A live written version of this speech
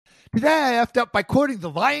Today I effed up by quoting The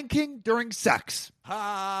Lion King during sex.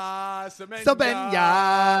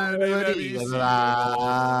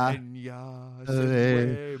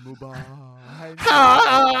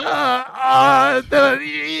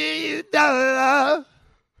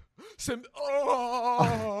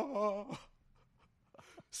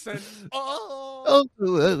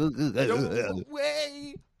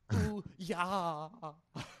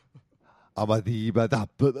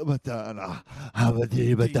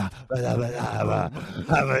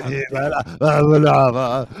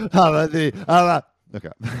 Okay.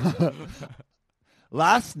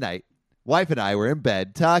 Last night, wife and I were in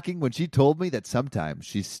bed talking when she told me that sometimes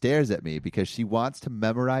she stares at me because she wants to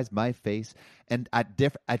memorize my face, and at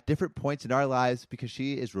different points in our lives because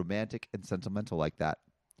she is romantic and sentimental like that.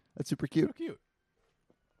 That's super cute. So cute.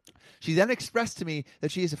 She then expressed to me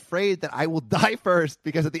that she is afraid that I will die first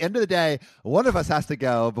because at the end of the day, one of us has to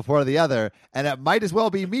go before the other, and it might as well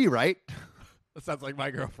be me, right? That sounds like my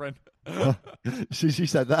girlfriend. She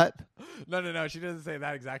said that? No. She doesn't say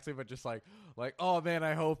that exactly, but just like, oh man,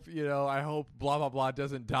 I hope blah blah blah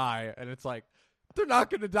doesn't die, and it's like they're not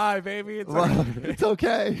gonna die, baby. It's okay. It's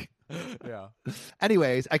okay. Yeah.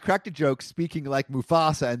 Anyways, I cracked a joke speaking like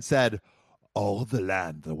Mufasa and said, all the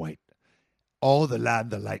land the light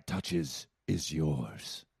touches is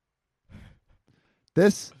yours.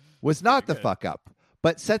 This was not the fuck up,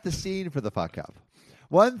 but set the scene for the fuck up.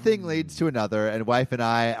 One thing leads to another, and wife and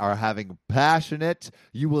I are having passionate,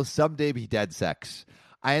 you will someday be dead sex.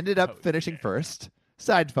 I ended up finishing first.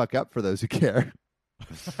 Side fuck up for those who care.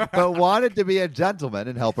 But wanted to be a gentleman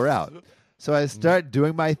and help her out. So I start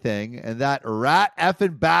doing my thing, and that rat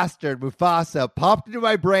effing bastard, Mufasa, popped into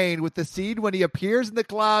my brain with the scene when he appears in the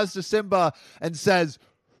clouds to Simba and says,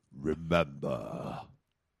 remember.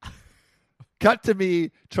 Cut to me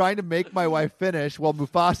trying to make my wife finish while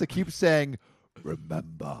Mufasa keeps saying,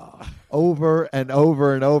 remember, over and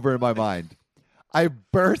over and over in my mind. I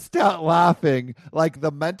burst out laughing like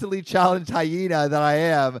the mentally challenged hyena that I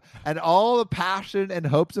am, and all the passion and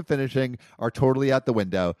hopes of finishing are totally out the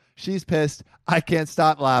window. She's pissed. I can't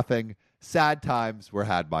stop laughing. Sad times were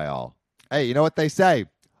had by all. Hey, you know what they say?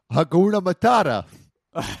 Hakuna Matata.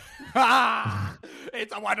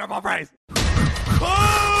 It's a wonderful phrase.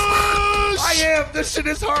 I am. This shit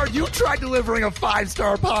is hard. You tried delivering a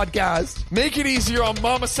 5-star podcast. Make it easier on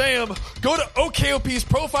Mama Sam. Go to OKOP's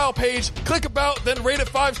profile page, click about, then rate it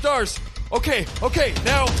 5 stars. Okay,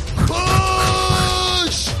 now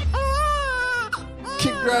push!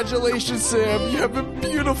 Congratulations, Sam. You have a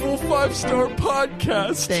beautiful 5-star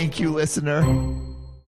podcast. Thank you, listener.